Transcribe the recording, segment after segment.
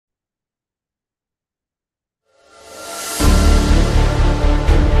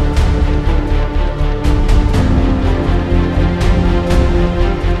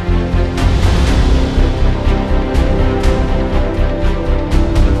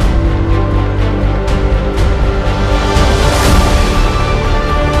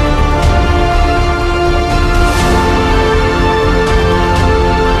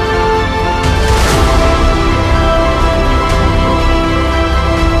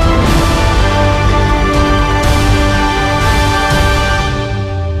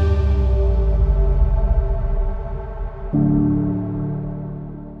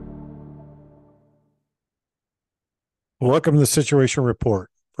Welcome to the Situation Report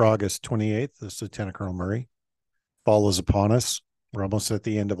for August 28th. This is Lieutenant Colonel Murray. Fall is upon us. We're almost at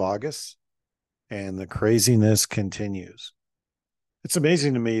the end of August, and the craziness continues. It's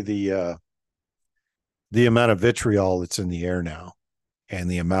amazing to me the amount of vitriol that's in the air now,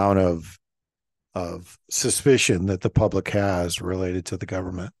 and the amount of suspicion that the public has related to the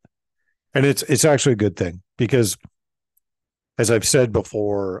government. And it's actually a good thing because, as I've said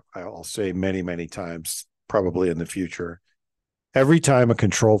before, I'll say many, many times, probably in the future, every time a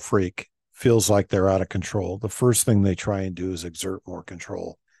control freak feels like they're out of control, the first thing they try and do is exert more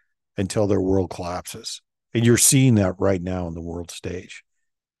control until their world collapses. And you're seeing that right now on the world stage.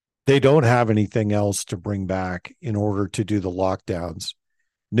 They don't have anything else to bring back in order to do the lockdowns.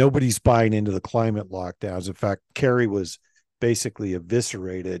 Nobody's buying into the climate lockdowns. In fact, Kerry was basically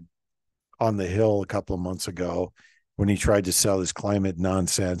eviscerated on the Hill a couple of months ago when he tried to sell his climate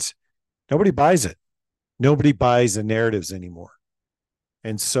nonsense. Nobody buys it. Nobody buys the narratives anymore.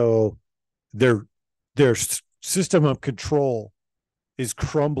 And so their system of control is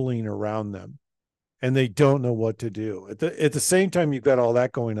crumbling around them, and they don't know what to do. At the same time you've got all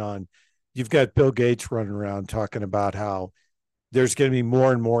that going on, you've got Bill Gates running around talking about how there's going to be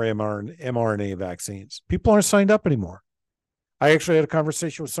more and more mRNA vaccines. People aren't signed up anymore. I actually had a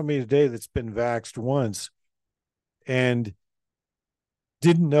conversation with somebody today that's been vaxxed once and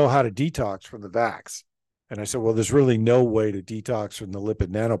didn't know how to detox from the vax. And I said, well, there's really no way to detox from the lipid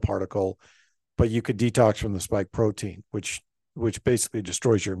nanoparticle, but you could detox from the spike protein, which basically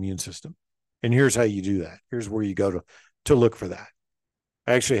destroys your immune system. And here's how you do that. Here's where you go to look for that.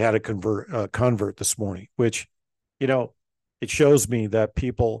 I actually had a convert this morning, which, it shows me that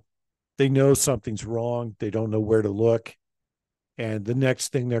people, they know something's wrong. They don't know where to look. And the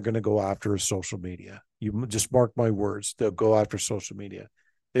next thing they're going to go after is social media. You just mark my words. They'll go after social media.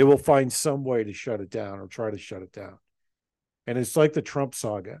 They will find some way to shut it down or try to shut it down. And it's like the Trump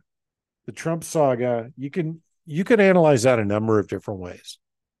saga. The Trump saga, you can analyze that a number of different ways.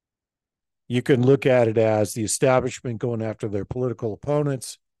 You can look at it as the establishment going after their political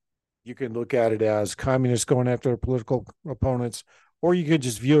opponents. You can look at it as communists going after their political opponents, or you could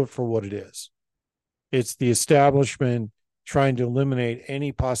just view it for what it is. It's the establishment trying to eliminate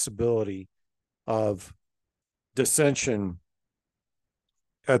any possibility of dissension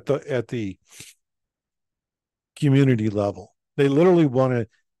at the community level. They literally want to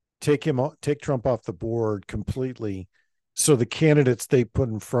take Trump off the board completely, so the candidates they put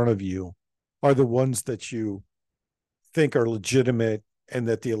in front of you are the ones that you think are legitimate and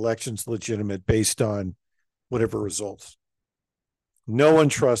that the election's legitimate based on whatever results. No one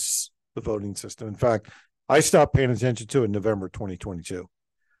trusts the voting system. In fact, I stopped paying attention to it in November 2022.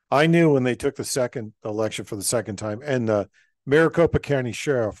 I knew when they took the second election for the second time, and the Maricopa County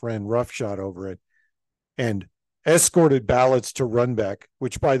Sheriff ran roughshod over it and escorted ballots to Runbeck,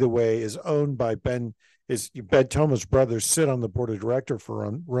 which, by the way, is owned by Ben Thomas brothers. Sit on the board of directors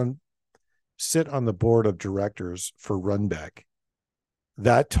for Runbeck.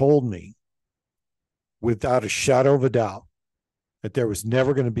 That told me, without a shadow of a doubt, that there was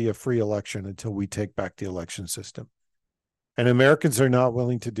never going to be a free election until we take back the election system. And Americans are not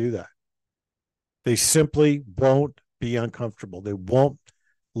willing to do that. They simply won't be uncomfortable. They won't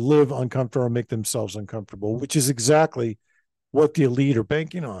live uncomfortable or make themselves uncomfortable, which is exactly what the elite are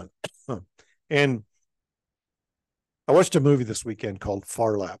banking on. And I watched a movie this weekend called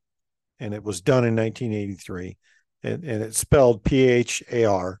Phar Lap, and it was done in 1983, and it's spelled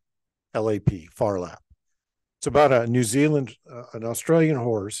Pharlap, Phar Lap. It's about a an Australian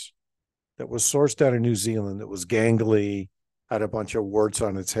horse that was sourced out of New Zealand, that was gangly, had a bunch of warts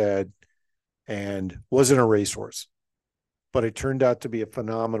on its head, and wasn't a racehorse. But it turned out to be a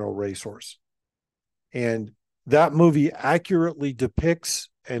phenomenal racehorse. And that movie accurately depicts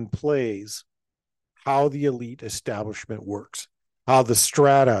and plays how the elite establishment works, how the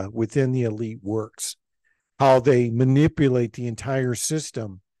strata within the elite works, how they manipulate the entire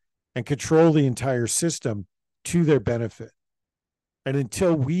system and control the entire system to their benefit. And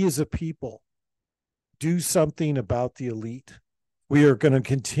until we as a people do something about the elite, we are going to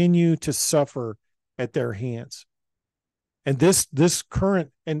continue to suffer at their hands. And this current,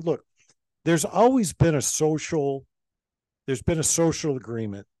 and look, there's been a social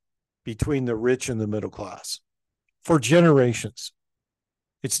agreement between the rich and the middle class for generations.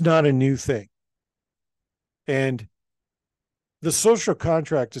 It's not a new thing. And the social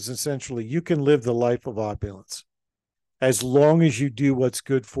contract is essentially, you can live the life of opulence as long as you do what's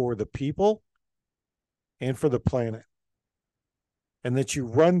good for the people and for the planet, and that you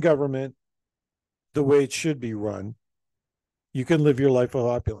run government the way it should be run. You can live your life of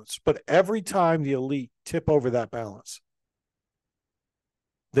opulence. But every time the elite tip over that balance,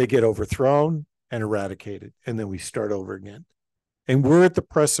 They get overthrown and eradicated, and then we start over again. And we're at the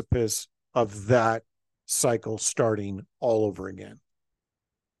precipice of that cycle starting all over again.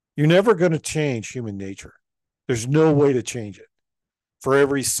 You're never going to change human nature. There's no way to change it. For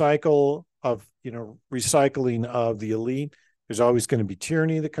every cycle of, recycling of the elite, there's always going to be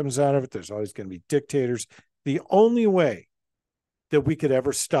tyranny that comes out of it. There's always going to be dictators. The only way that we could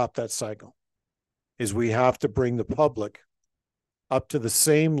ever stop that cycle is we have to bring the public up to the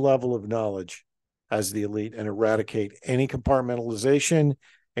same level of knowledge as the elite and eradicate any compartmentalization,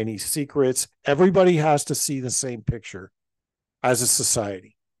 any secrets. Everybody has to see the same picture as a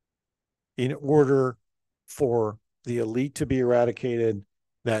society in order for the elite to be eradicated,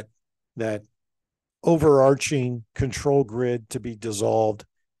 that overarching control grid to be dissolved,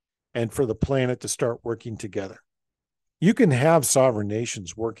 and for the planet to start working together. You can have sovereign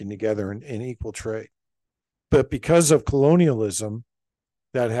nations working together in equal trade, but because of colonialism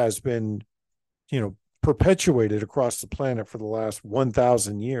that has been, perpetuated across the planet for the last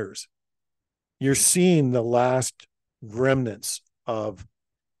 1,000 years, you're seeing the last remnants of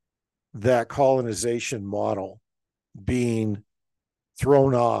that colonization model being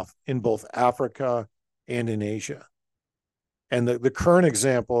thrown off in both Africa and in Asia. And the current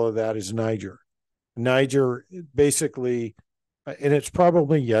example of that is Niger. Niger basically, and it's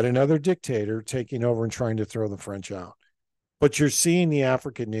probably yet another dictator taking over and trying to throw the French out. But you're seeing the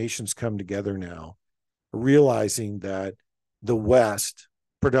African nations come together now, realizing that the West,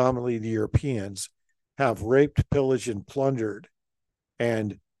 predominantly the Europeans, have raped, pillaged, and plundered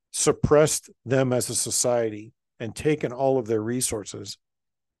and suppressed them as a society and taken all of their resources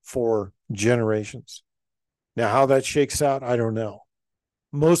for generations. Now, how that shakes out, I don't know.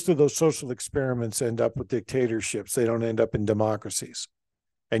 Most of those social experiments end up with dictatorships. They don't end up in democracies.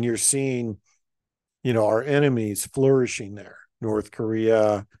 And you're seeing, our enemies flourishing there, North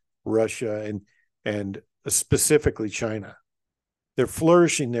Korea, Russia, and specifically China. They're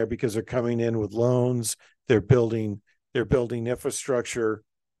flourishing there because they're coming in with loans, they're building infrastructure,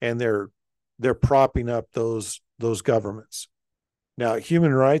 and they're propping up those governments. Now,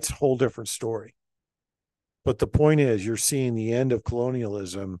 human rights, whole different story. But the point is, you're seeing the end of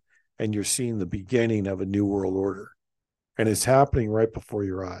colonialism and you're seeing the beginning of a new world order. And it's happening right before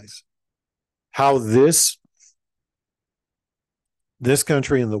your eyes. How this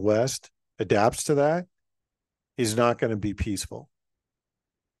country in the West adapts to that is not going to be peaceful.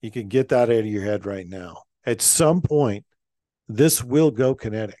 You can get that out of your head right now. At some point, this will go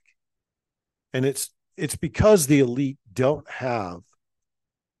kinetic. And it's because the elite don't have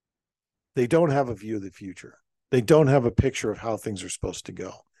a view of the future. They don't have a picture of how things are supposed to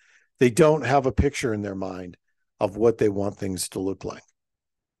go. They don't have a picture in their mind of what they want things to look like.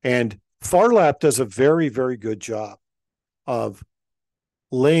 And Farlap does a very, very good job of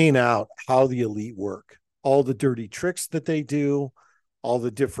laying out how the elite work, all the dirty tricks that they do, all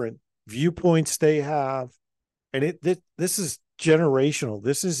the different viewpoints they have. And this is generational.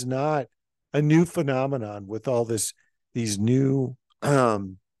 This is not a new phenomenon with all these new,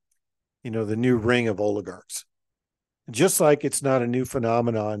 the new ring of oligarchs. Just like it's not a new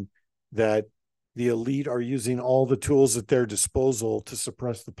phenomenon that the elite are using all the tools at their disposal to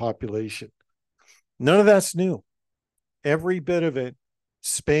suppress the population. None of that's new. Every bit of it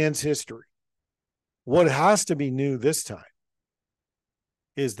spans history. What has to be new this time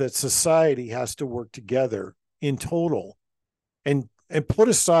is that society has to work together in total and put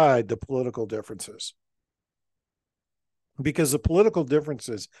aside the political differences. Because the political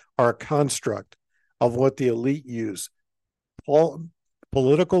differences are a construct of what the elite use.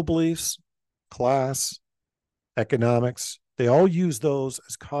 Political beliefs, class, economics, they all use those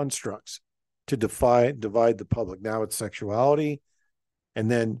as constructs to divide the public. Now it's sexuality, and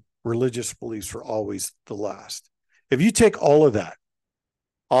then religious beliefs are always the last. If you take all of that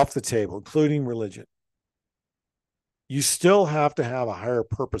off the table, including religion, you still have to have a higher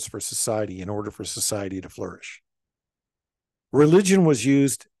purpose for society in order for society to flourish. Religion was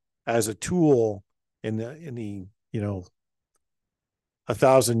used as a tool in the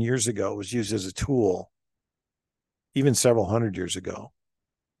 1,000 years ago. It was used as a tool, even several hundred years ago.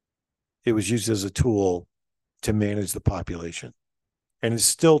 It was used as a tool to manage the population. And it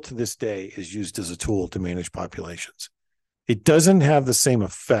still to this day is used as a tool to manage populations. It doesn't have the same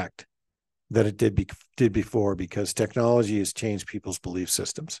effect that it did before because technology has changed people's belief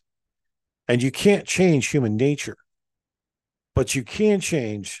systems. And you can't change human nature, but you can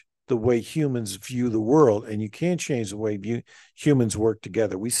change the way humans view the world, and you can change the way humans work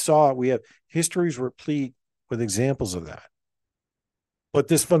together. We have histories replete with examples of that. But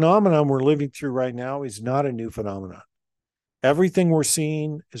this phenomenon we're living through right now is not a new phenomenon. Everything we're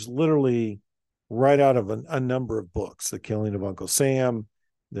seeing is literally right out of a number of books: The Killing of Uncle Sam,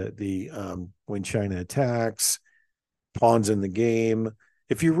 the When China Attacks, Pawns in the Game.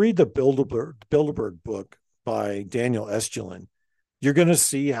 If you read the Bilderberg book by Daniel Estulin, you're going to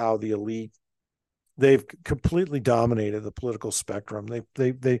see how the elite, they've completely dominated the political spectrum.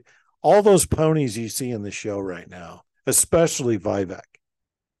 They all those ponies you see in the show right now, especially Vivek.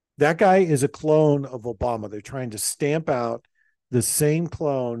 That guy is a clone of Obama. They're trying to stamp out the same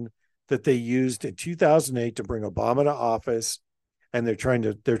clone that they used in 2008 to bring Obama to office, and they're trying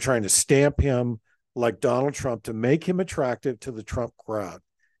to stamp him like Donald Trump to make him attractive to the Trump crowd.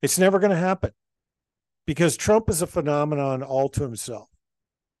 It's never going to happen because Trump is a phenomenon all to himself.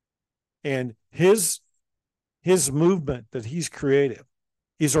 And his movement that he's created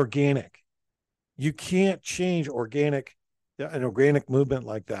is organic. You can't change an organic movement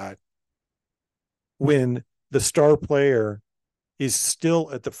like that when the star player is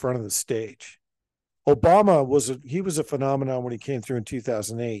still at the front of the stage. Obama was a phenomenon when he came through in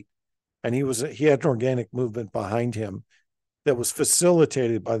 2008, and he had an organic movement behind him that was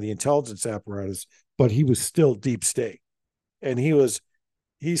facilitated by the intelligence apparatus, but he was still deep state, and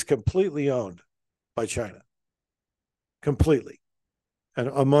he's completely owned by China, completely, and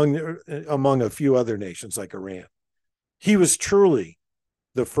among a few other nations like Iran. He was truly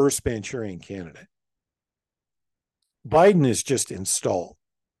the first Manchurian candidate. Biden is just installed.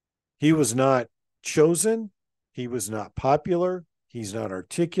 He was not chosen. He was not popular. He's not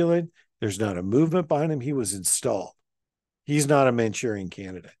articulate. There's not a movement behind him. He was installed. He's not a Manchurian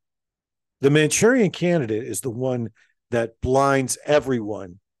candidate. The Manchurian candidate is the one that blinds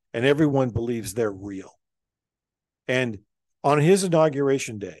everyone, and everyone believes they're real. And on his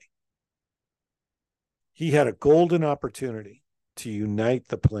inauguration day, he had a golden opportunity to unite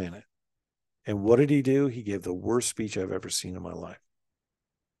the planet. And what did he do? He gave the worst speech I've ever seen in my life.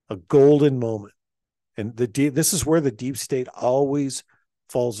 A golden moment. And this is where the deep state always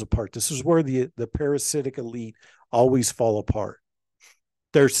falls apart. This is where the parasitic elite always fall apart.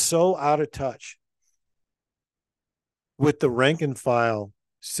 They're so out of touch with the rank and file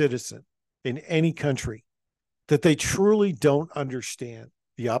citizen in any country that they truly don't understand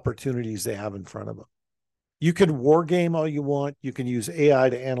the opportunities they have in front of them. You can war game all you want. You can use AI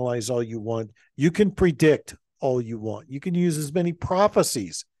to analyze all you want. You can predict all you want. You can use as many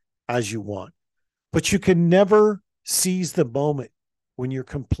prophecies as you want, but you can never seize the moment when you're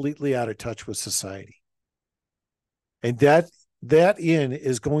completely out of touch with society. And that in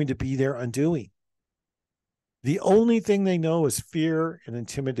is going to be their undoing. The only thing they know is fear and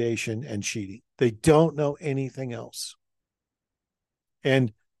intimidation and cheating. They don't know anything else.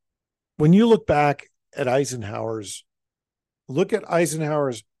 And when you look back at Eisenhower's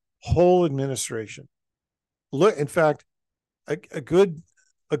whole administration. In fact, a good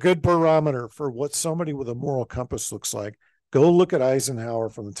barometer for what somebody with a moral compass looks like. Go look at Eisenhower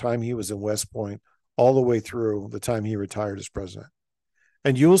from the time he was in West Point all the way through the time he retired as president.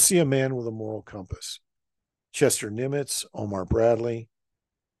 And you will see a man with a moral compass. Chester Nimitz, Omar Bradley.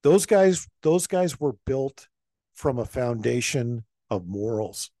 Those guys were built from a foundation of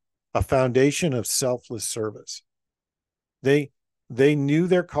morals, a foundation of selfless service. They knew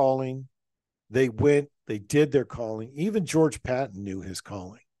their calling. They did their calling. Even George Patton knew his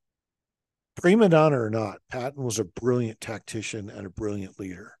calling. Prima donna or not, Patton was a brilliant tactician and a brilliant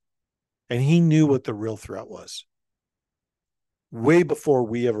leader. And he knew what the real threat was. Way before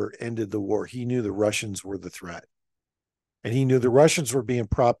we ever ended the war, he knew the Russians were the threat. And he knew the Russians were being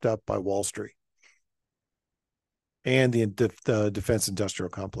propped up by Wall Street and the defense industrial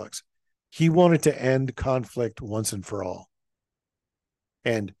complex. He wanted to end conflict once and for all.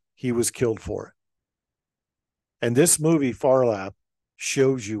 And he was killed for it. And this movie, Phar Lap,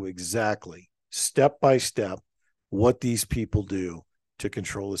 shows you exactly, step by step, what these people do to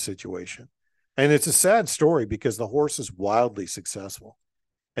control the situation. And it's a sad story because the horse is wildly successful.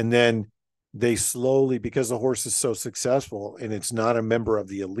 And then they slowly, because the horse is so successful and it's not a member of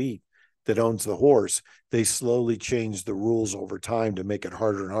the elite that owns the horse, they slowly change the rules over time to make it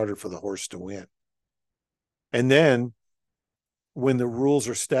harder and harder for the horse to win. And then when the rules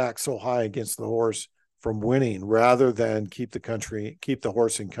are stacked so high against the horse from winning, rather than keep the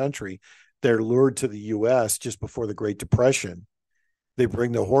horse in country, they're lured to the US just before the Great Depression. They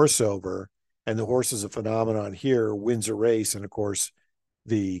bring the horse over, and the horse is a phenomenon here, wins a race. And of course,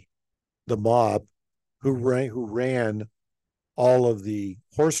 the mob who ran all of the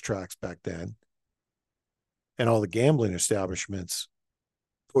horse tracks back then and all the gambling establishments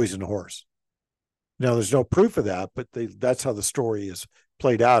poisoned the horse. Now, there's no proof of that, but that's how the story is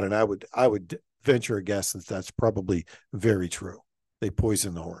played out. And I would venture a guess that that's probably very true. They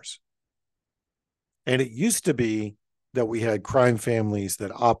poisoned the horse. And it used to be that we had crime families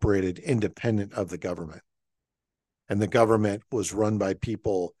that operated independent of the government. And the government was run by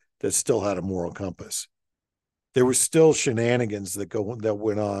people that still had a moral compass. There were still shenanigans that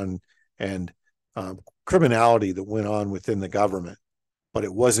went on, and criminality that went on within the government, but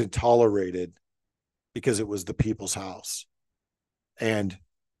it wasn't tolerated because it was the people's house. And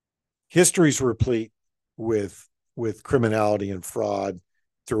history's replete with criminality and fraud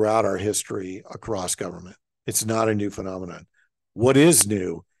throughout our history across government. It's not a new phenomenon. What is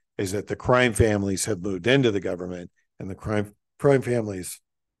new is that the crime families have moved into the government, and the crime families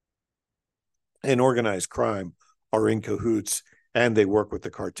and organized crime are in cahoots, and they work with the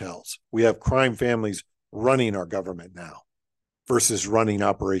cartels. We have crime families running our government now versus running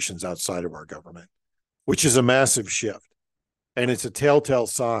operations outside of our government, which is a massive shift. And it's a telltale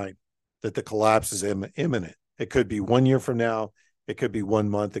sign that the collapse is imminent. It could be 1 year from now. It could be 1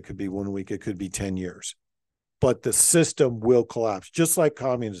 month. It could be 1 week. It could be 10 years. But the system will collapse, just like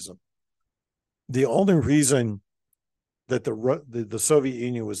communism. The only reason that the Soviet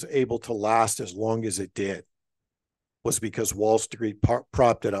Union was able to last as long as it did was because Wall Street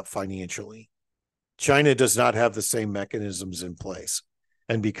propped it up financially. China does not have the same mechanisms in place.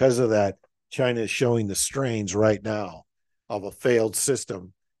 And because of that, China is showing the strains right now of a failed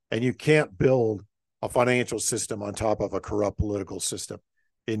system. And you can't build a financial system on top of a corrupt political system.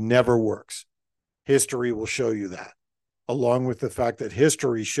 It never works. History will show you that, along with the fact that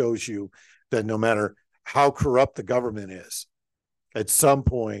history shows you that no matter how corrupt the government is, at some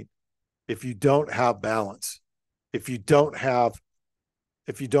point, if you don't have balance, if you don't have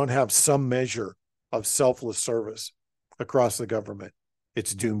some measure of selfless service across the government,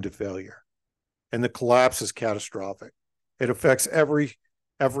 it's doomed to failure. And the collapse is catastrophic. It affects every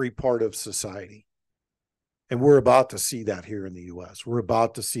part of society. And we're about to see that here in the US. We're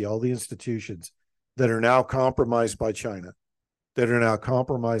about to see all the institutions that are now compromised by China, that are now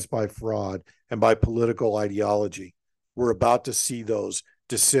compromised by fraud and by political ideology. We're about to see those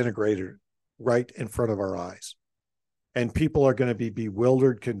disintegrated right in front of our eyes. And people are going to be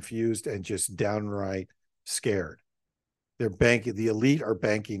bewildered, confused, and just downright scared. The elite are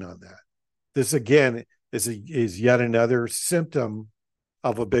banking on that. This, again, is yet another symptom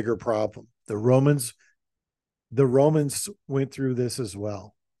of a bigger problem. The Romans went through this as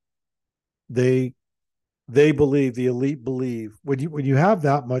well. They believe, the elite believe, when you have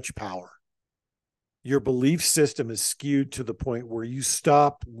that much power, your belief system is skewed to the point where you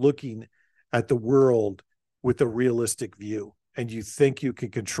stop looking at the world with a realistic view, and you think you can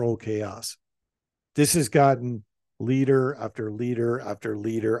control chaos. This has gotten leader after leader after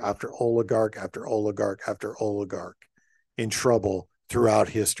leader after oligarch after oligarch after oligarch in trouble throughout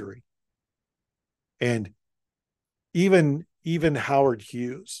history. And even Howard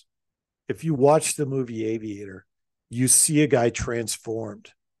Hughes, if you watch the movie Aviator, you see a guy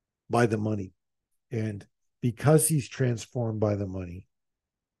transformed by the money. And because he's transformed by the money,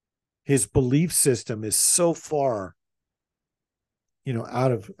 his belief system is so far,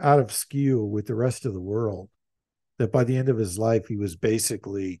 out of skew with the rest of the world, that by the end of his life, he was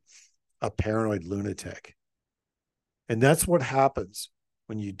basically a paranoid lunatic. And that's what happens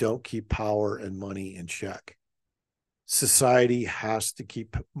when you don't keep power and money in check. Society has to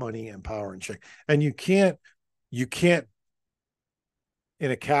keep money and power in check. And you can't,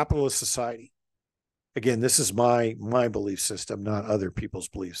 in a capitalist society, again, this is my belief system, not other people's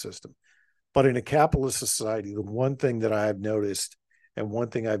belief system. But in a capitalist society, the one thing that I have noticed, and one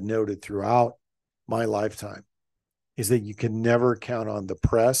thing I've noted throughout my lifetime, is that you can never count on the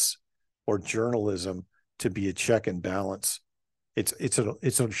press or journalism to be a check and balance. It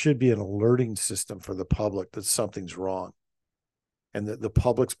should be an alerting system for the public that something's wrong, and that the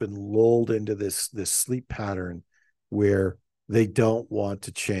public's been lulled into this sleep pattern where they don't want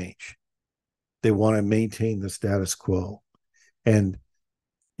to change. They want to maintain the status quo. And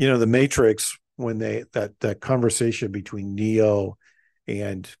the Matrix, when that conversation between Neo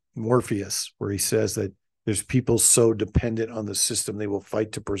and Morpheus, where he says that there's people so dependent on the system they will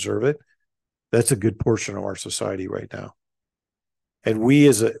fight to preserve it, that's a good portion of our society right now. And we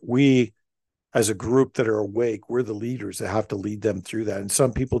as a group that are awake, we're the leaders that have to lead them through that. And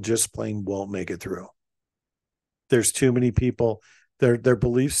some people just plain won't make it through. There's too many people. Their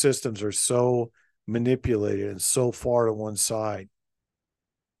belief systems are so manipulated and so far to one side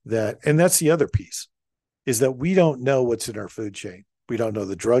and that's the other piece, is that we don't know what's in our food chain. We don't know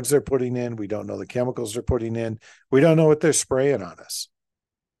the drugs they're putting in. We don't know the chemicals they're putting in. We don't know what they're spraying on us.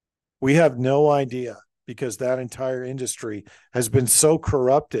 We have no idea, because that entire industry has been so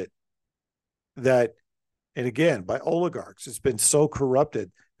corrupted that, and again, by oligarchs, it's been so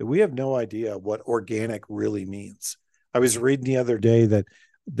corrupted that we have no idea what organic really means. I was reading the other day that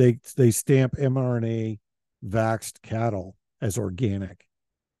they stamp mRNA vaxxed cattle as organic.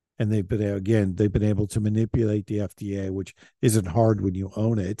 And they've been able to manipulate the FDA, which isn't hard when you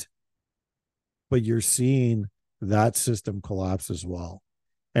own it. But you're seeing that system collapse as well.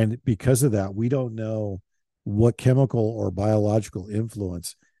 And because of that, we don't know what chemical or biological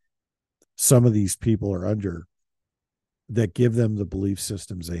influence some of these people are under that give them the belief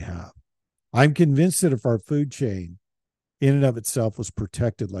systems they have. I'm convinced that if our food chain in and of itself was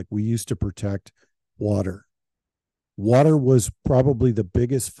protected like we used to protect water, water was probably the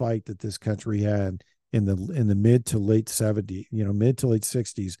biggest fight that this country had in the mid to late 70s, mid to late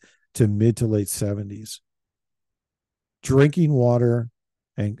 60s to mid to late 70s. Drinking water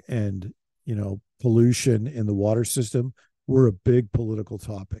and pollution in the water system were a big political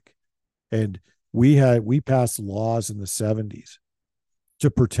topic. And we passed laws in the 70s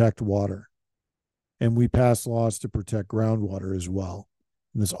to protect water. And we passed laws to protect groundwater as well.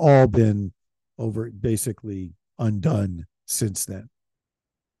 And it's all been basically undone since then.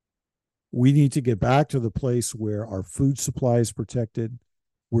 We need to get back to the place where our food supply is protected.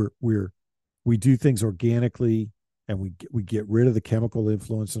 We do things organically, and we get rid of the chemical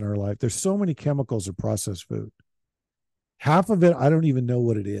influence in our life. There's so many chemicals in processed food. Half of it, I don't even know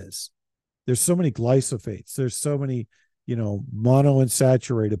what it is. There's so many glyphosates. There's so many,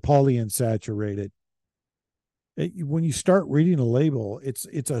 monounsaturated, polyunsaturated. When you start reading a label,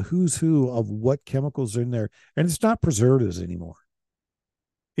 it's a who's who of what chemicals are in there, and it's not preservatives anymore.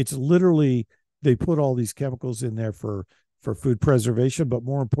 It's literally they put all these chemicals in there for food preservation, but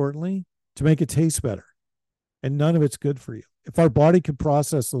more importantly, to make it taste better. And none of it's good for you. If our body could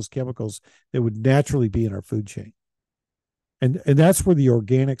process those chemicals, they would naturally be in our food chain. And that's where the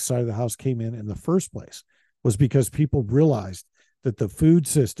organic side of the house came in the first place, was because people realized that the food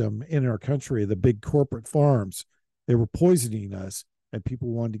system in our country, the big corporate farms, they were poisoning us, and people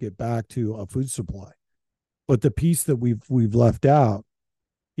wanted to get back to a food supply. But the piece that we've left out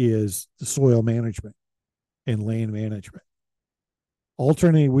is the soil management and land management.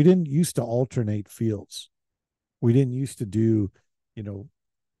 We didn't used to alternate fields. We didn't used to do,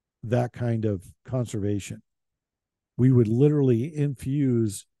 that kind of conservation. We would literally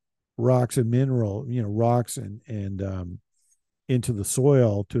infuse rocks and rocks and into the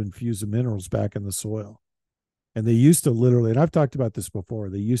soil to infuse the minerals back in the soil. And they used to literally, and I've talked about this before,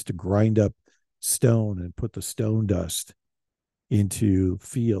 they used to grind up stone and put the stone dust into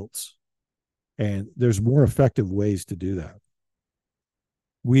fields. And there's more effective ways to do that.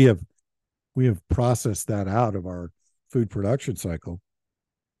 We have processed that out of our food production cycle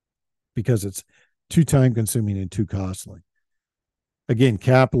because it's too time consuming and too costly. Again,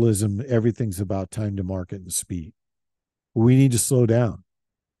 capitalism, everything's about time to market and speed. We need to slow down.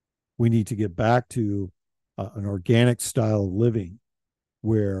 We need to get back to an organic style of living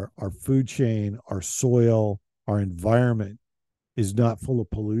where our food chain, our soil, our environment is not full of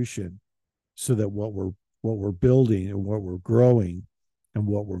pollution, so that what we're building and what we're growing and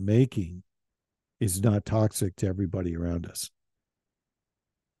what we're making is not toxic to everybody around us.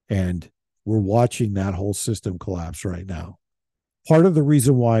 And we're watching that whole system collapse right now. Part of the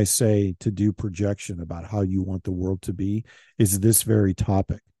reason why I say to do projection about how you want the world to be is this very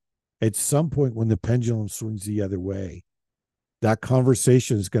topic. At some point when the pendulum swings the other way, that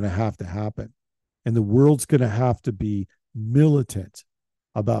conversation is going to have to happen. And the world's going to have to be militant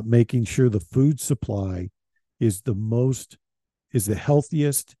about making sure the food supply is the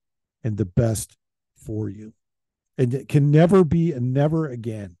healthiest and the best for you. And it can never be, and never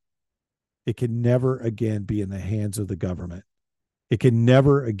again, it can never again be in the hands of the government. It can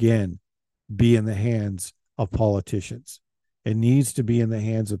never again be in the hands of politicians. It needs to be in the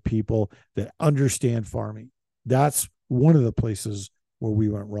hands of people that understand farming. That's one of the places where we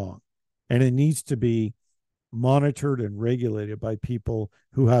went wrong. And it needs to be monitored and regulated by people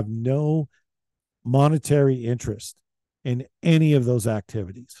who have no monetary interest in any of those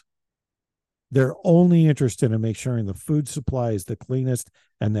activities. They're only interested in making sure the food supply is the cleanest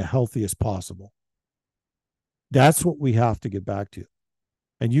and the healthiest possible. That's what we have to get back to.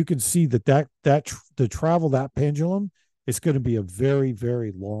 And you can see that to travel that pendulum, it's going to be a very,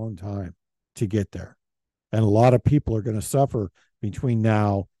 very long time to get there. And a lot of people are going to suffer between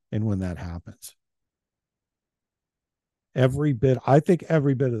now and when that happens. I think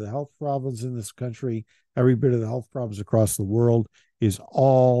every bit of the health problems in this country, every bit of the health problems across the world is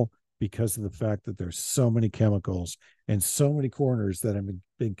all because of the fact that there's so many chemicals and so many corners that have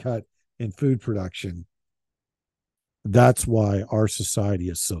been cut in food production. That's why our society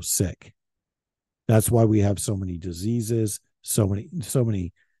is so sick. That's why we have so many diseases, so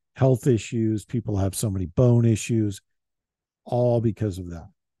many health issues. People have so many bone issues, all because of that.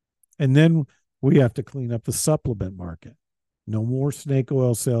 And then we have to clean up the supplement market. No more snake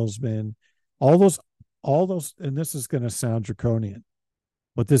oil salesmen. All those, all those, and this is going to sound draconian,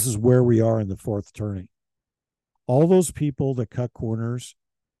 but this is where we are in the fourth turning. All those people that cut corners,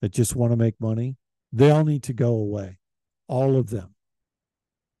 that just want to make money, they all need to go away. All of them.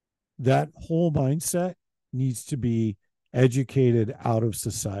 That whole mindset needs to be educated out of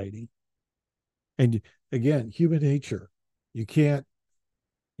society. And again, human nature, you can't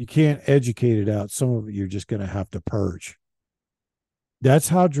educate it out. Some of it you're just going to have to purge. That's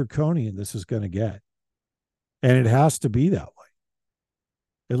how draconian this is going to get. And it has to be that way.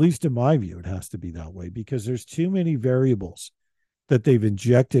 At least in my view, it has to be that way because there's too many variables that they've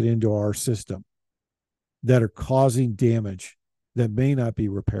injected into our system that are causing damage that may not be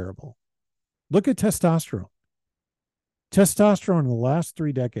repairable. Look at testosterone. Testosterone in the last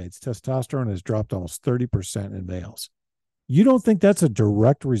 3 decades, testosterone has dropped almost 30% in males. You don't think that's a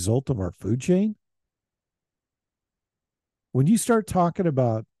direct result of our food chain? When you start talking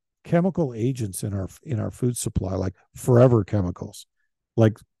about chemical agents in our food supply, like forever chemicals,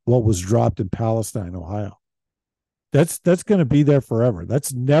 like what was dropped in Palestine, Ohio, that's going to be there forever.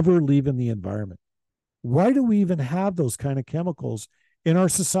 That's never leaving the environment. Why do we even have those kind of chemicals in our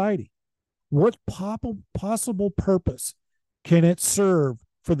society? What possible purpose can it serve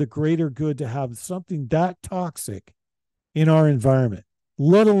for the greater good to have something that toxic in our environment,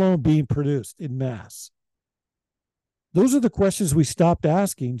 let alone being produced in mass? Those are the questions we stopped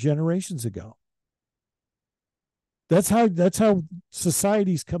asking generations ago. That's how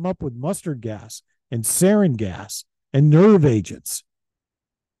societies come up with mustard gas and sarin gas and nerve agents.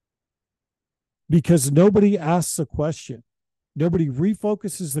 Because nobody asks a question. Nobody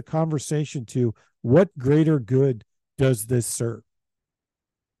refocuses the conversation to what greater good does this serve?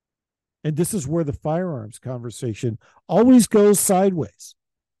 And this is where the firearms conversation always goes sideways,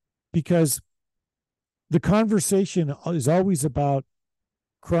 because the conversation is always about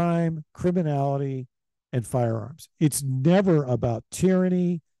crime, criminality, and firearms. It's never about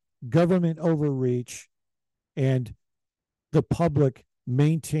tyranny, government overreach, and the public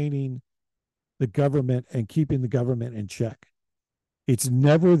maintaining the government and keeping the government in check. It's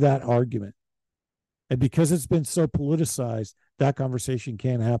never that argument. And because it's been so politicized, that conversation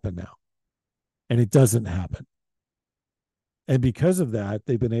can't happen now. And it doesn't happen. And because of that,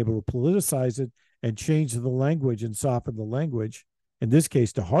 they've been able to politicize it and change the language and soften the language, in this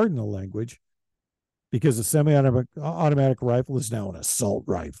case, to harden the language, because the semi-automatic rifle is now an assault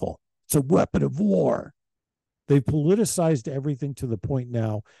rifle. It's a weapon of war. They've politicized everything to the point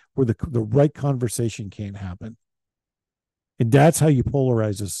now where the right conversation can't happen. And that's how you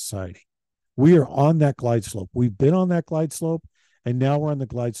polarize a society. We are on that glide slope. We've been on that glide slope, and now we're on the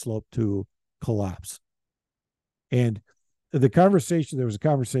glide slope to collapse. And the conversation, there was a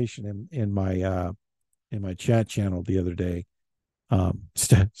conversation in my chat channel the other day,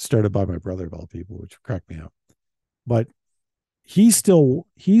 started by my brother of all people, which cracked me up. But he's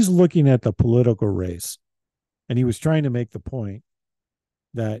looking at the political race, and he was trying to make the point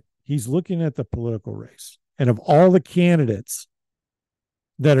that he's looking at the political race. And of all the candidates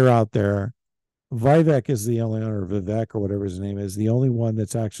that are out there, Vivek is the only, or Vivek or whatever his name is, the only one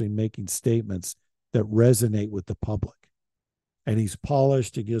that's actually making statements that resonate with the public. And he's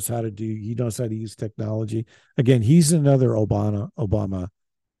polished. He knows how to use technology. Again, he's another Obama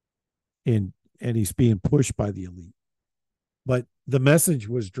and he's being pushed by the elite. But the message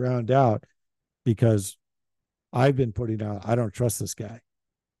was drowned out because I've been putting out, I don't trust this guy.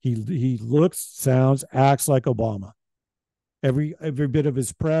 He looks, sounds, acts like Obama. Every bit of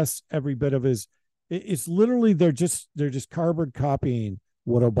his press, every bit of his, it's literally they're just carbon copying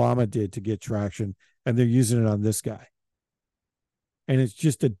what Obama did to get traction, and they're using it on this guy. And it's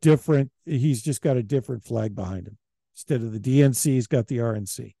just he's just got a different flag behind him. Instead of the DNC, he's got the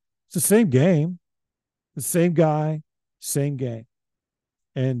RNC. It's the same game, the same guy, same game.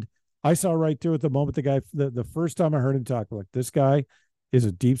 And I saw right through it the moment the first time I heard him talk, like, this guy is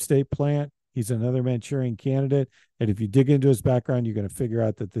a deep state plant. He's another Manchurian candidate. And if you dig into his background, you're going to figure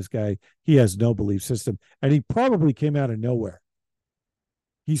out that this guy, he has no belief system. And he probably came out of nowhere.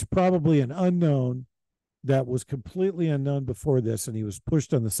 He's probably an unknown that was completely unknown before this, and he was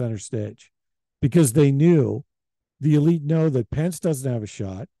pushed on the center stage because the elite know that Pence doesn't have a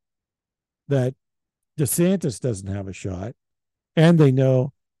shot, that DeSantis doesn't have a shot, and they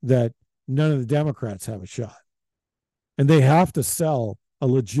know that none of the Democrats have a shot. And they have to sell a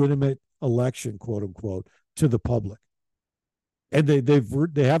legitimate election, quote unquote, to the public. And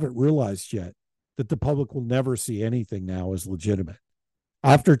they haven't realized yet that the public will never see anything now as legitimate.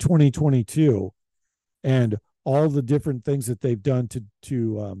 After 2022 and all the different things that they've done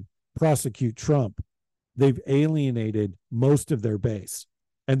to prosecute Trump, they've alienated most of their base.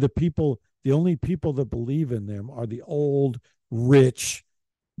 And the only people that believe in them are the old, rich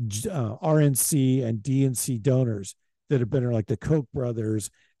RNC and DNC donors that have been like the Koch brothers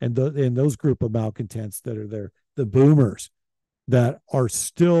and those group of malcontents that are there, the boomers that are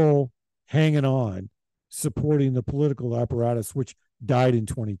still hanging on, supporting the political apparatus, which died in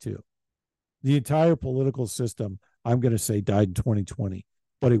 22. The entire political system, I'm going to say, died in 2020,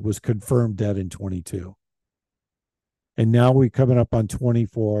 but it was confirmed dead in 22. And now we're coming up on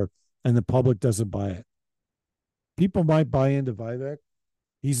 24, and the public doesn't buy it. People might buy into Vivek.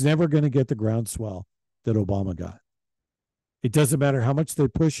 He's never going to get the groundswell that Obama got. It doesn't matter how much they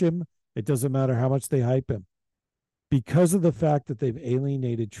push him. It doesn't matter how much they hype him. Because of the fact that they've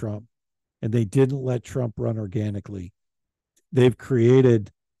alienated Trump and they didn't let Trump run organically, they've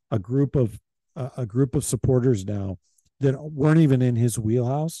created a group of supporters now that weren't even in his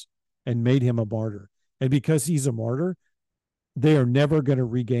wheelhouse and made him a martyr. And because he's a martyr, they are never going to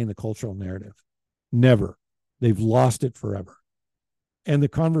regain the cultural narrative. Never. They've lost it forever. And the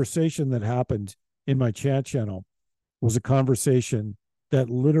conversation that happened in my chat channel was a conversation that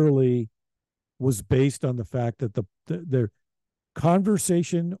literally was based on the fact that the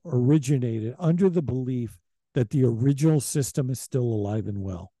conversation originated under the belief that the original system is still alive and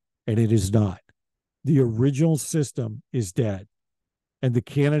well, and it is not. The original system is dead, and the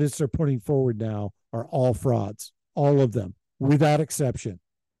candidates they're putting forward now are all frauds, all of them, without exception.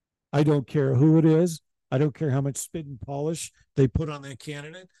 I don't care who it is. I don't care how much spit and polish they put on that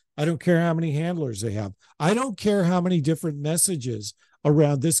candidate. I don't care how many handlers they have. I don't care how many different messages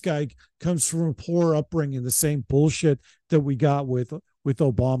around this guy comes from a poor upbringing, the same bullshit that we got with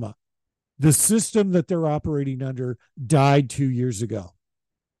Obama. The system that they're operating under died 2 years ago.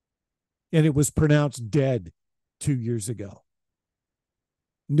 And it was pronounced dead 2 years ago.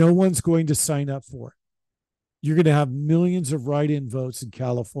 No one's going to sign up for it. You're going to have millions of write-in votes in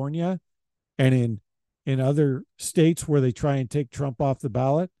California and in other states where they try and take Trump off the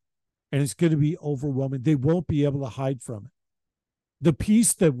ballot, and it's going to be overwhelming. They won't be able to hide from it. The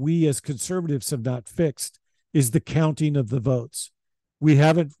piece that we as conservatives have not fixed is the counting of the votes. We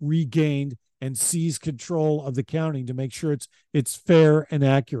haven't regained and seized control of the counting to make sure it's fair and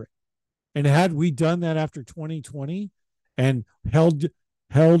accurate. And had we done that after 2020 and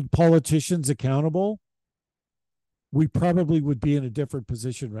held politicians accountable, we probably would be in a different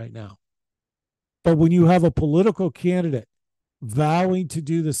position right now. But when you have a political candidate vowing to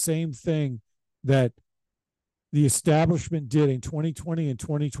do the same thing that the establishment did in 2020 and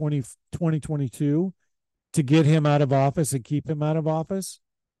 2022 to get him out of office and keep him out of office,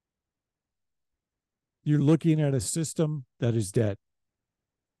 you're looking at a system that is dead.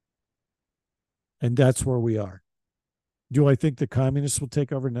 And that's where we are. Do I think the communists will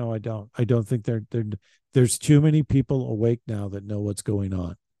take over? No, I don't. I don't think there's too many people awake now that know what's going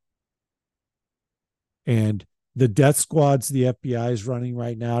on. And the death squads the FBI is running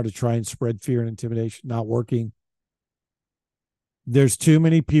right now to try and spread fear and intimidation, not working. There's too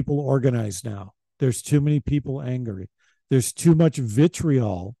many people organized now. There's too many people angry. There's too much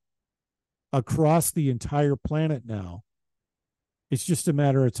vitriol across the entire planet now. It's just a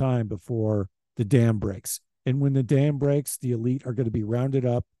matter of time before the dam breaks. And when the dam breaks, the elite are going to be rounded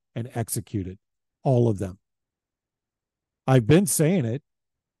up and executed. All of them. I've been saying it.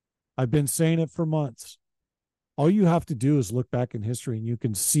 I've been saying it for months. All you have to do is look back in history and you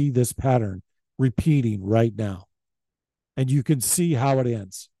can see this pattern repeating right now. And you can see how it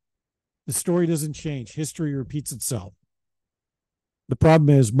ends. The story doesn't change. History repeats itself. The problem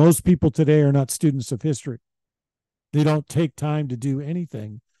is most people today are not students of history. They don't take time to do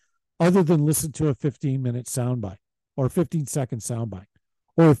anything other than listen to a 15-minute soundbite or a 15-second soundbite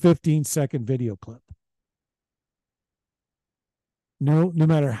or a 15-second video clip. No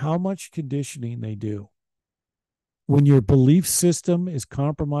matter how much conditioning they do, when your belief system is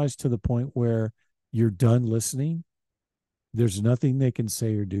compromised to the point where you're done listening, there's nothing they can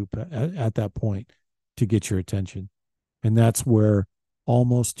say or do at that point to get your attention. And that's where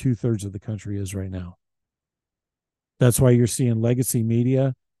almost 2/3 of the country is right now. That's why you're seeing legacy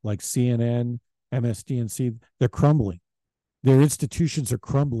media like CNN, MSDNC, they're crumbling. Their institutions are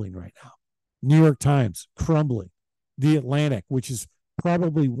crumbling right now. New York Times, crumbling. The Atlantic, which is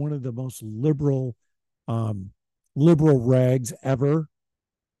probably one of the most liberal rags ever,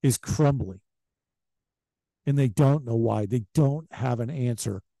 is crumbling. And they don't know why. They don't have an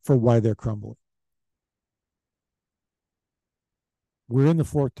answer for why they're crumbling. We're in the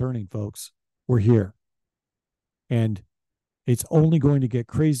fourth turning, folks. We're here. And it's only going to get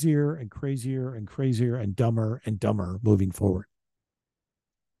crazier and crazier and crazier and dumber moving forward.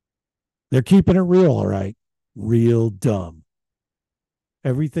 They're keeping it real, all right. Real dumb.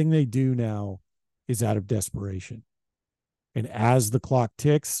 Everything they do now is out of desperation. And as the clock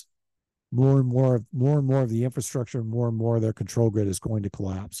ticks, more and more of the infrastructure and more of their control grid is going to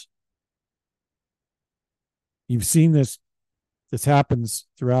collapse. You've seen this happens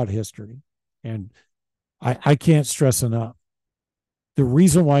throughout history. And I can't stress enough. The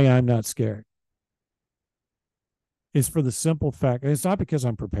reason why I'm not scared is for the simple fact, and it's not because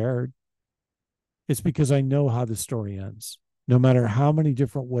I'm prepared. It's because I know how the story ends. No matter how many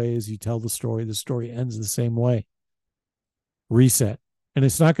different ways you tell the story ends the same way. Reset. And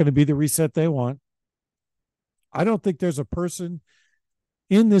it's not going to be the reset they want. I don't think there's a person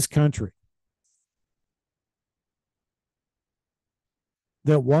in this country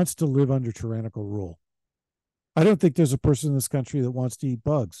that wants to live under tyrannical rule. I don't think there's a person in this country that wants to eat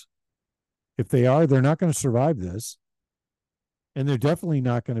bugs. If they are, they're not going to survive this. And they're definitely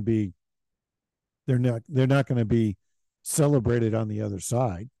not going to be, they're not going to be celebrated on the other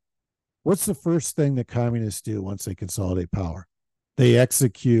side. What's the first thing that communists do once they consolidate power? They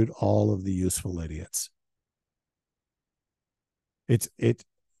execute all of the useful idiots. It's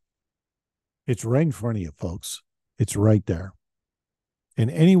right in front of you, folks. It's right there. And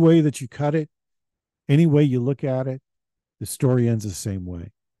any way that you cut it, any way you look at it, the story ends the same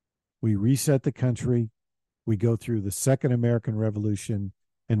way. We reset the country. We go through the Second American Revolution,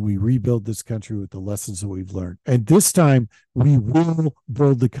 and we rebuild this country with the lessons that we've learned. And this time, we will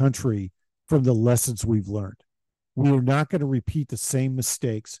build the country from the lessons we've learned. We are not going to repeat the same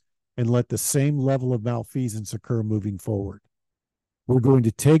mistakes and let the same level of malfeasance occur moving forward. We're going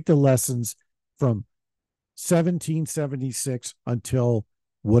to take the lessons from 1776 until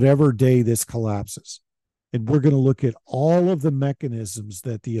whatever day this collapses. And we're going to look at all of the mechanisms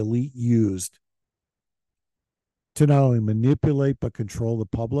that the elite used to not only manipulate but control the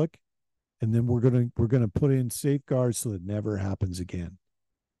public. And then we're going to put in safeguards so it never happens again.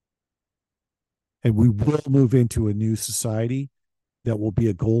 And we will move into a new society that will be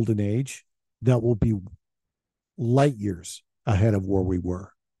a golden age, that will be light years ahead of where we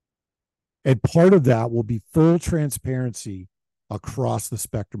were. And part of that will be full transparency across the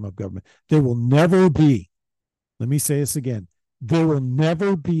spectrum of government. There will never be, let me say this again, there will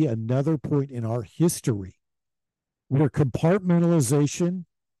never be another point in our history where compartmentalization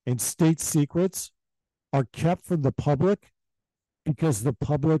and state secrets are kept from the public because the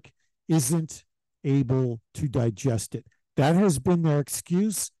public isn't able to digest it. That has been their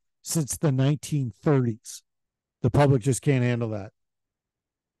excuse since the 1930s. The public just can't handle that.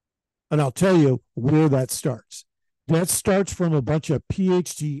 And I'll tell you where that starts. That starts from a bunch of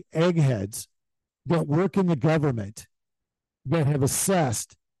PhD eggheads that work in the government that have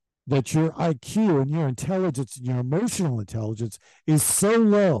assessed that your IQ and your intelligence and your emotional intelligence is so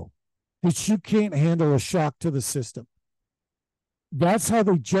low that you can't handle a shock to the system. That's how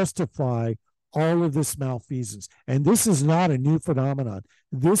they justify all of this malfeasance. And this is not a new phenomenon.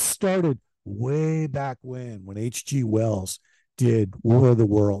 This started way back when H.G. Wells did War of the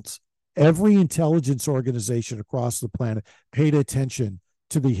Worlds. Every intelligence organization across the planet paid attention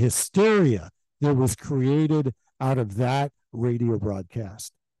to the hysteria that was created out of that radio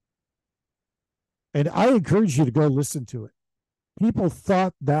broadcast. And I encourage you to go listen to it. People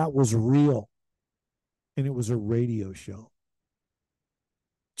thought that was real, and it was a radio show.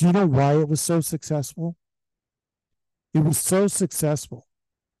 Do you know why it was so successful? It was so successful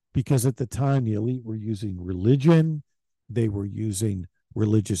because at the time the elite were using religion, they were using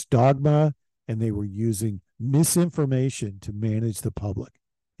religious dogma, and they were using misinformation to manage the public.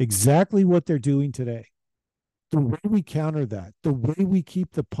 Exactly what they're doing today. The way we counter that, the way we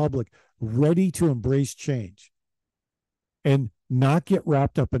keep the public ready to embrace change and not get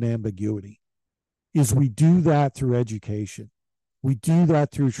wrapped up in ambiguity, is we do that through education. We do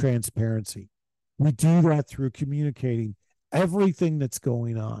that through transparency. We do that through communicating everything that's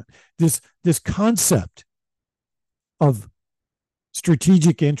going on. This concept of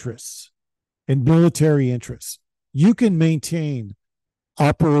strategic interests and military interests. You can maintain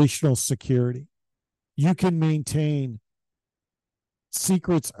operational security. You can maintain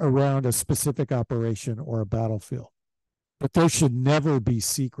secrets around a specific operation or a battlefield. But there should never be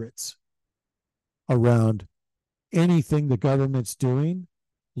secrets around anything the government's doing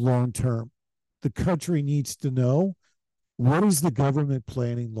long term. The country needs to know, what is the government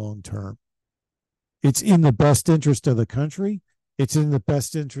planning long term? It's in the best interest of the country. It's in the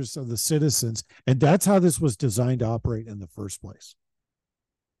best interest of the citizens. And that's how this was designed to operate in the first place.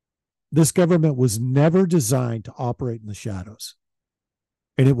 This government was never designed to operate in the shadows.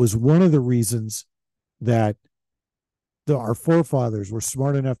 And it was one of the reasons that our forefathers were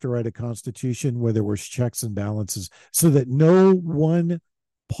smart enough to write a constitution where there was checks and balances so that no one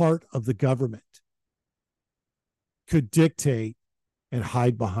part of the government could dictate and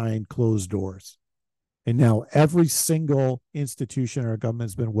hide behind closed doors. And now every single institution in our government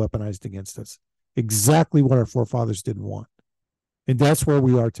has been weaponized against us. Exactly what our forefathers didn't want. And that's where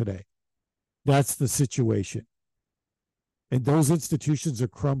we are today. That's the situation. And those institutions are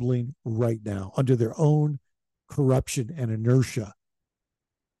crumbling right now under their own corruption and inertia.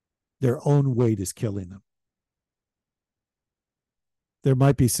 Their own weight is killing them. There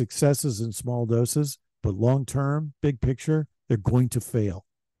might be successes in small doses, but long term, big picture, they're going to fail.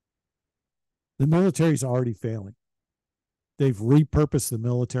 The military is already failing. They've repurposed the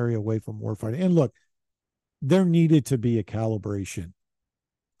military away from warfighting. And look, there needed to be a calibration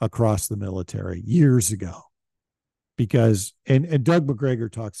across the military years ago. Because, and Doug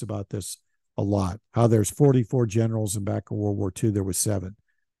McGregor talks about this a lot, how there's 44 generals, and back in World War II, there was 7.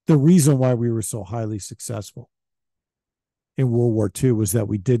 The reason why we were so highly successful in World War II was that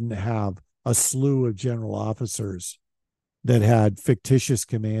we didn't have a slew of general officers that had fictitious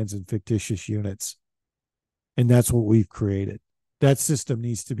commands and fictitious units. And that's what we've created. That system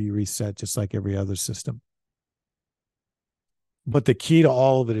needs to be reset just like every other system. But the key to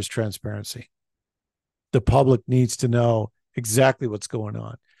all of it is transparency. The public needs to know exactly what's going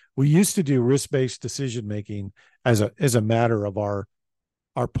on. We used to do risk-based decision-making as a matter of our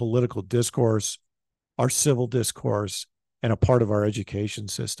political discourse, our civil discourse, and a part of our education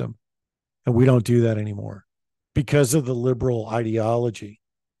system. And we don't do that anymore. Because of the liberal ideology,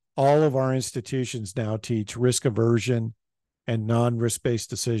 all of our institutions now teach risk aversion and non-risk-based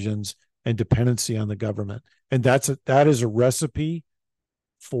decisions and dependency on the government. And that is a recipe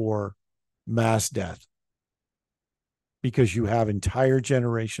for mass death, because you have entire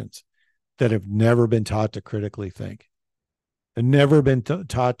generations that have never been taught to critically think and never been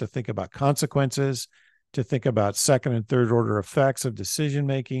taught to think about consequences, to think about second and third order effects of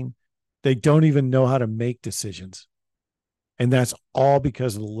decision-making. They don't even know how to make decisions. And that's all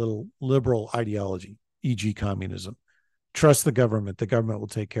because of the little liberal ideology, e.g. communism. Trust the government will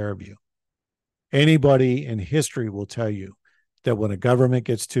take care of you. Anybody in history will tell you that when a government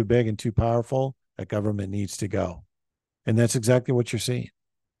gets too big and too powerful, that government needs to go. And that's exactly what you're seeing.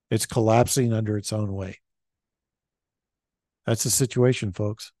 It's collapsing under its own weight. That's the situation,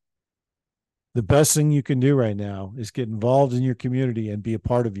 folks. The best thing you can do right now is get involved in your community and be a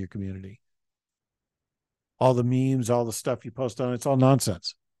part of your community. All the memes, all the stuff you post on, it's all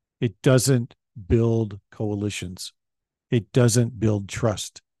nonsense. It doesn't build coalitions. It doesn't build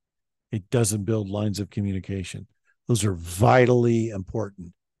trust. It doesn't build lines of communication. Those are vitally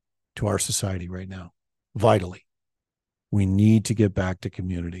important to our society right now. Vitally. We need to get back to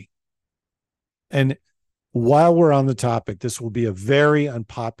community. And while we're on the topic, this will be a very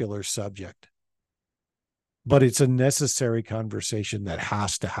unpopular subject, but it's a necessary conversation that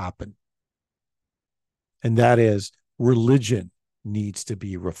has to happen. And that is, religion needs to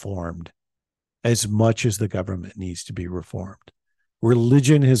be reformed as much as the government needs to be reformed.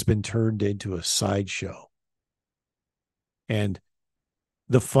 Religion has been turned into a sideshow. And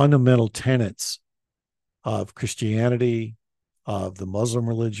the fundamental tenets of Christianity, of the Muslim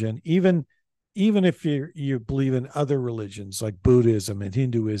religion, even if you believe in other religions like Buddhism and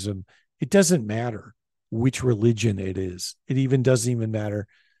Hinduism, it doesn't matter which religion it is. It even doesn't even matter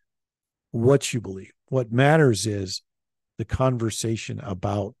what you believe. What matters is the conversation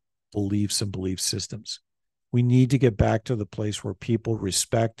about beliefs and belief systems. We need to get back to the place where people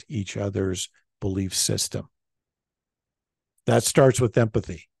respect each other's belief system. That starts with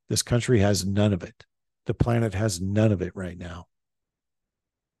empathy. This country has none of it. The planet has none of it right now.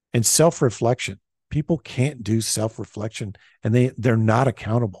 And self-reflection. People can't do self-reflection, and they're not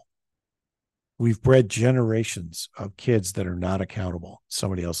accountable. We've bred generations of kids that are not accountable.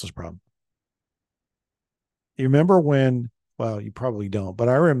 Somebody else's problem. You remember when, well, you probably don't, but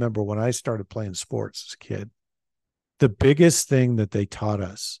I remember when I started playing sports as a kid, the biggest thing that they taught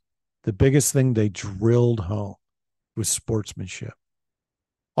us, the biggest thing they drilled home was sportsmanship.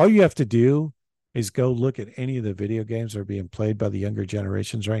 All you have to do is go look at any of the video games that are being played by the younger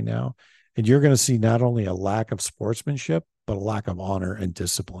generations right now, and you're going to see not only a lack of sportsmanship, but a lack of honor and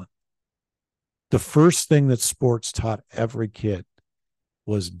discipline. The first thing that sports taught every kid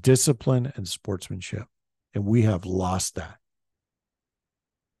was discipline and sportsmanship, and we have lost that.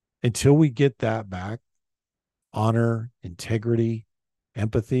 Until we get that back, honor, integrity,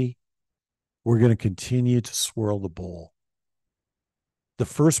 empathy, we're going to continue to swirl the bowl. The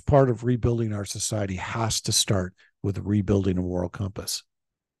first part of rebuilding our society has to start with rebuilding a moral compass,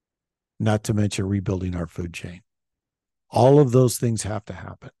 not to mention rebuilding our food chain. All of those things have to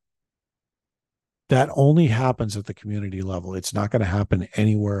happen. That only happens at the community level. It's not going to happen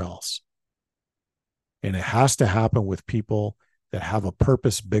anywhere else. And it has to happen with people that have a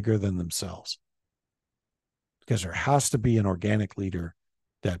purpose bigger than themselves. Because there has to be an organic leader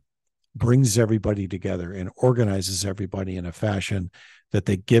that brings everybody together and organizes everybody in a fashion that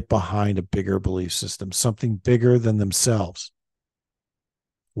they get behind a bigger belief system, something bigger than themselves.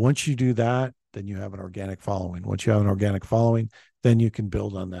 Once you do that, then you have an organic following. Once you have an organic following, then you can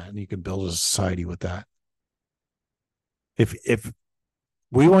build on that and you can build a society with that. If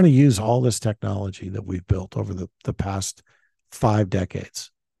we want to use all this technology that we've built over the past 5 decades,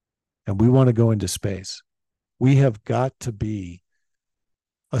 and we want to go into space, we have got to be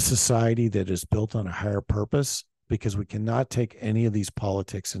a society that is built on a higher purpose, because we cannot take any of these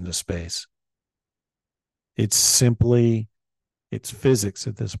politics into space. It's physics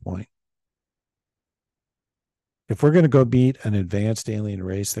at this point. If we're going to go meet an advanced alien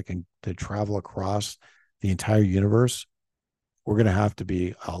race that can travel across the entire universe, we're going to have to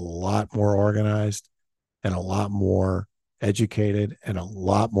be a lot more organized and a lot more educated and a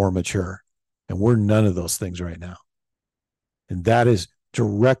lot more mature. And we're none of those things right now. And that is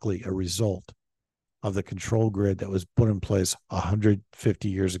directly a result of the control grid that was put in place 150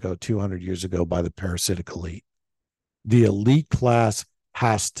 years ago, 200 years ago by the parasitic elite. The elite class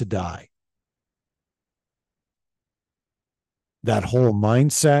has to die. That whole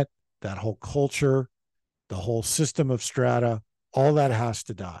mindset, that whole culture, the whole system of strata, all that has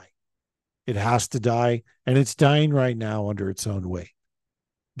to die. It has to die, and it's dying right now under its own weight.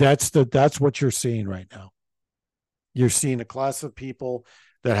 That's what you're seeing right now. You're seeing a class of people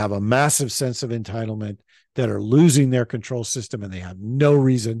that have a massive sense of entitlement, that are losing their control system, and they have no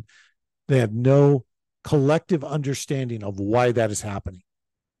reason. They have no collective understanding of why that is happening.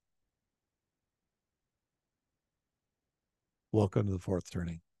 Welcome to the fourth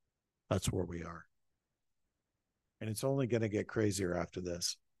turning. That's where we are. And it's only going to get crazier after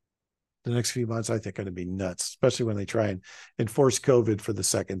this. The next few months, I think, are going to be nuts, especially when they try and enforce COVID for the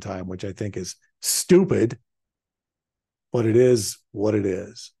second time, which I think is stupid, but it is what it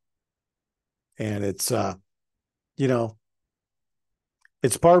is. And it's,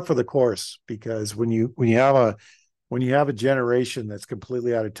 it's par for the course, because when you have a generation that's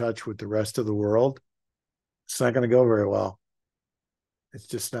completely out of touch with the rest of the world, it's not going to go very well. It's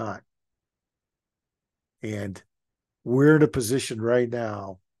just not. And we're in a position right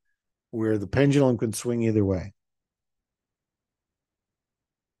now where the pendulum can swing either way.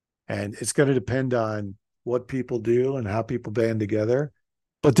 And it's going to depend on what people do and how people band together.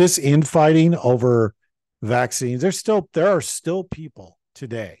 But this infighting over vaccines, there are still people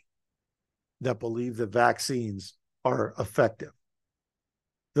today that believe that vaccines are effective.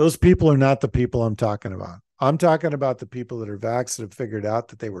 Those people are not the people I'm talking about. I'm talking about the people that are vaxxed that have figured out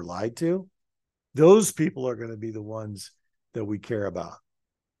that they were lied to. Those people are going to be the ones that we care about.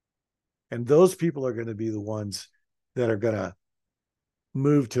 And those people are going to be the ones that are going to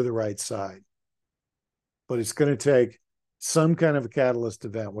move to the right side. But it's going to take some kind of a catalyst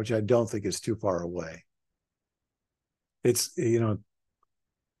event, which I don't think is too far away. It's an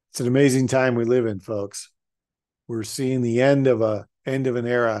amazing time we live in, folks. We're seeing the end of an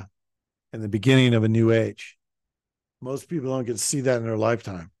era and the beginning of a new age. Most people don't get to see that in their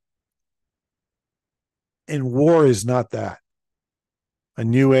lifetime. And war is not that. A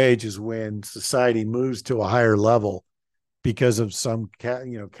new age is when society moves to a higher level because of some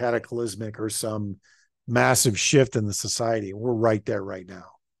cataclysmic or some massive shift in the society. We're right there right now.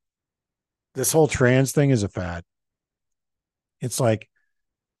 This whole trans thing is a fad. It's like,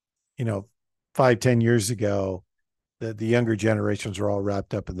 5-10 years ago, the younger generations were all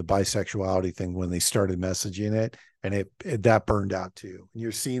wrapped up in the bisexuality thing when they started messaging it, and that burned out too. And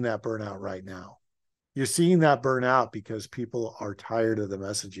you're seeing that burn out right now. You're seeing that burn out because people are tired of the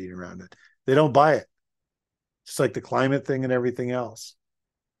messaging around it. They don't buy it. Just like the climate thing and everything else.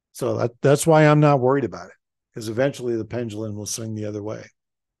 So that's why I'm not worried about it, because eventually the pendulum will swing the other way.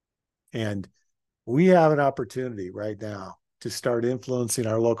 And we have an opportunity right now to start influencing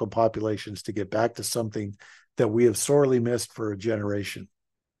our local populations to get back to something that we have sorely missed for a generation.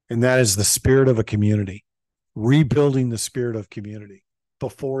 And that is the spirit of a community, rebuilding the spirit of community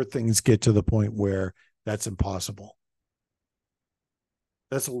before things get to the point where that's impossible.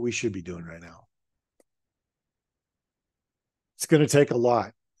 That's what we should be doing right now. It's going to take a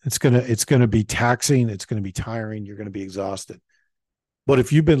lot. It's going to be taxing. It's going to be tiring. You're going to be exhausted. But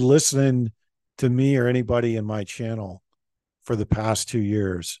if you've been listening to me or anybody in my channel for the past 2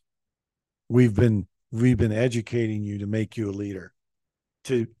 years, we've been educating you to make you a leader,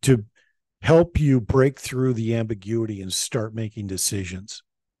 to help you break through the ambiguity and start making decisions,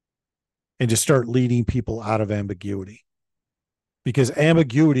 and to start leading people out of ambiguity. Because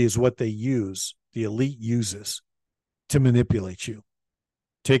ambiguity is what they use, the elite uses, to manipulate you.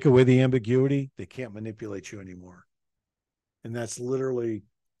 Take away the ambiguity, they can't manipulate you anymore. And that's literally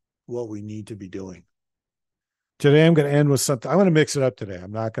what we need to be doing. Today, I'm going to end with something. I'm going to mix it up today.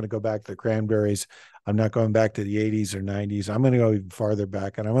 I'm not going to go back to the Cranberries. I'm not going back to the 80s or 90s. I'm going to go even farther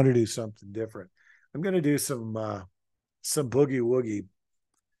back, and I'm going to do something different. I'm going to do some boogie woogie,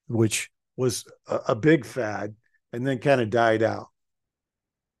 which was a big fad and then kind of died out.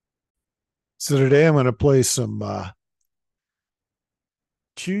 So today I'm going to play some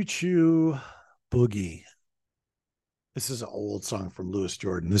Choo Choo Boogie. This is an old song from Louis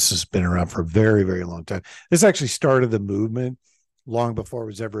Jordan. This has been around for a very, very long time. This actually started the movement long before it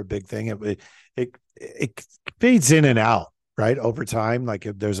was ever a big thing. It fades in and out, right, over time. Like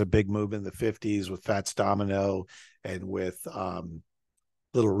if there's a big movement in the 50s with Fats Domino and with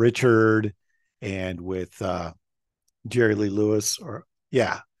Little Richard and with Jerry Lee Lewis,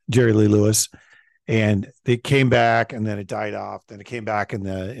 Jerry Lee Lewis. And it came back and then it died off. Then it came back in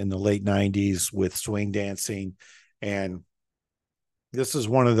the late 90s with swing dancing. And this is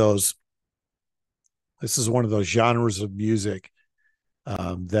one of those genres of music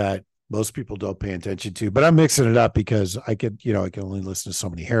that most people don't pay attention to. But I'm mixing it up because I can only listen to so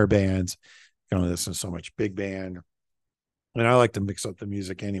many hair bands. I can only listen to so much big band. And I like to mix up the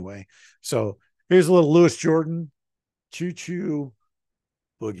music anyway. So here's a little Louis Jordan, Choo Choo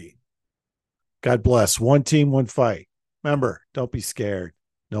Boogie. God bless. One team, one fight. Remember, don't be scared.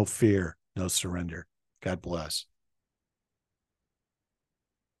 No fear, no surrender. God bless.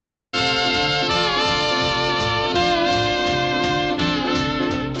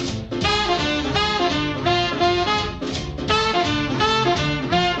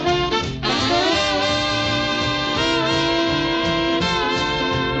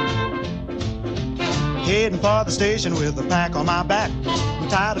 Heading for the station with a pack on my back. I'm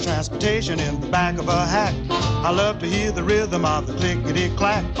tired of transportation in the back of a hack. I love to hear the rhythm of the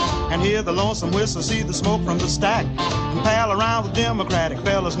clickety-clack and hear the lonesome whistle, see the smoke from the stack, and pal around with Democratic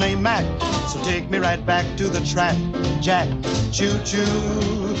fellas named Mac. So take me right back to the track, Jack.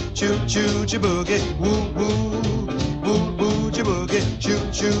 Choo-choo, choo-choo, choo-boogie, woo-woo, woo-woo, choo-boogie,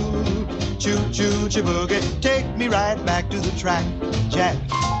 choo-choo, choo-choo, choo-boogie. Take me right back to the track, Jack.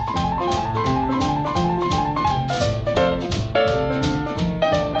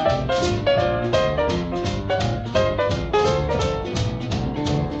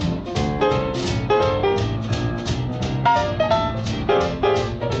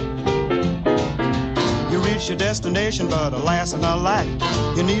 Your destination, but alas and alack,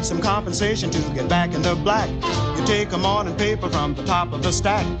 you need some compensation to get back in the black. You take a morning paper from the top of the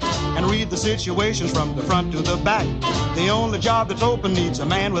stack and read the situations from the front to the back. The only job that's open needs a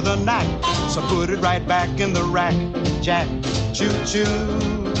man with a knack, so put it right back in the rack, Jack.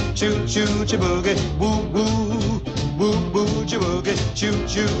 Choo-choo, choo-choo, choo-boogie, woo-woo, woo-woo, choo-boogie,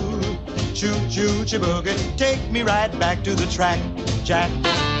 choo-choo, choo-choo, choo-boogie. Take me right back to the track, Jack.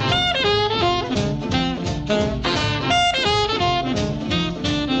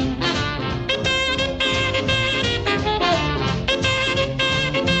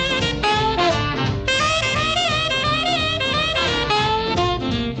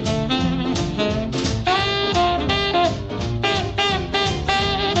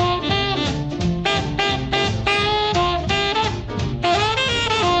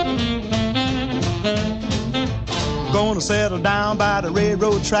 Gonna settle down by the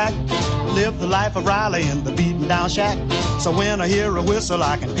railroad track, live the life of Riley in the beaten down shack. So when I hear a whistle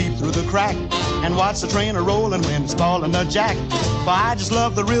I can peep through the crack and watch the train a-rolling when it's falling a jack. For I just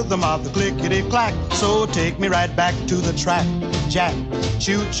love the rhythm of the clickety-clack, so take me right back to the track, Jack.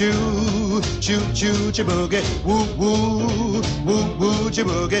 Choo-choo, choo-choo, choo-boogie, woo-woo, woo-woo,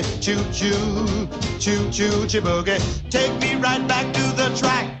 choo-boogie, choo-choo, choo-choo, choo-boogie. Take me right back to the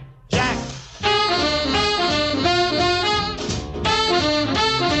track.